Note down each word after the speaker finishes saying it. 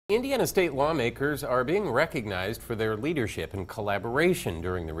Indiana state lawmakers are being recognized for their leadership and collaboration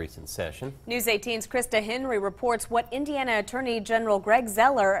during the recent session. News 18's Krista Henry reports what Indiana Attorney General Greg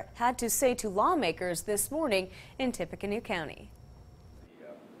Zoeller had to say to lawmakers this morning in Tippecanoe County.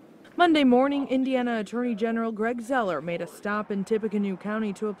 Monday morning, Indiana Attorney General Greg Zoeller made a stop in Tippecanoe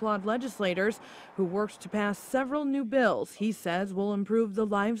County to applaud legislators who worked to pass several new bills he says will improve the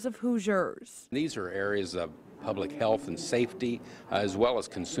lives of Hoosiers. These are areas of public health and safety, as well as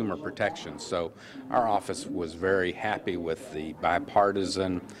consumer protection. So our office was very happy with the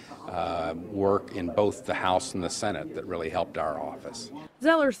bipartisan work in both the House and the Senate that really helped our office.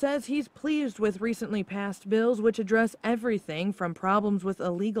 Zoeller says he's pleased with recently passed bills which address everything from problems with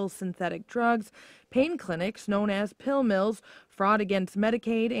illegal synthetic drugs, pain clinics known as pill mills, fraud against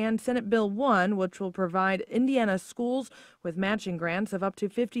Medicaid, and Senate Bill 1, which will provide Indiana schools with matching grants of up to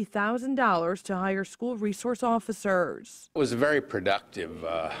 $50,000 to hire school resource officers. It was a very productive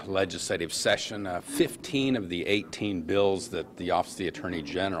legislative session. 15 of the 18 bills that the Office of the Attorney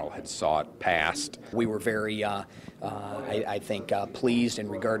General had sought passed. We were very, I think, pleased in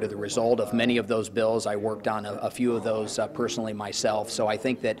regard to the result of many of those bills. I worked on a few of those personally myself, so I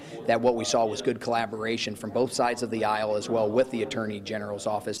think that what we saw was good collaboration from both sides of the aisle as well with the Attorney General's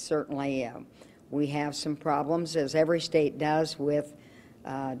office. Certainly, we have some problems, as every state does, with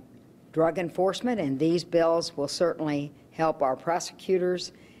drug enforcement, and these bills will certainly help our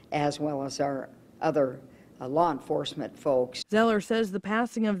prosecutors as well as our other law enforcement folks. Zoeller says the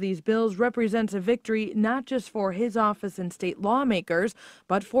passing of these bills represents a victory not just for his office and state lawmakers,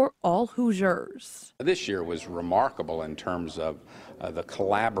 but for all Hoosiers. This year was remarkable in terms of the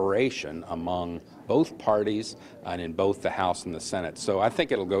collaboration among both parties and in both the House and the Senate. So I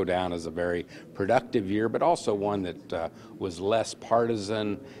think it'll go down as a very productive year, but also one that was less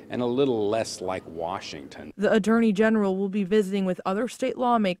partisan and a little less like Washington. The Attorney General will be visiting with other state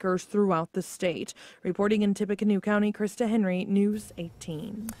lawmakers throughout the state. Reporting in Tippecanoe County, Krista Henry, News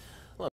 18.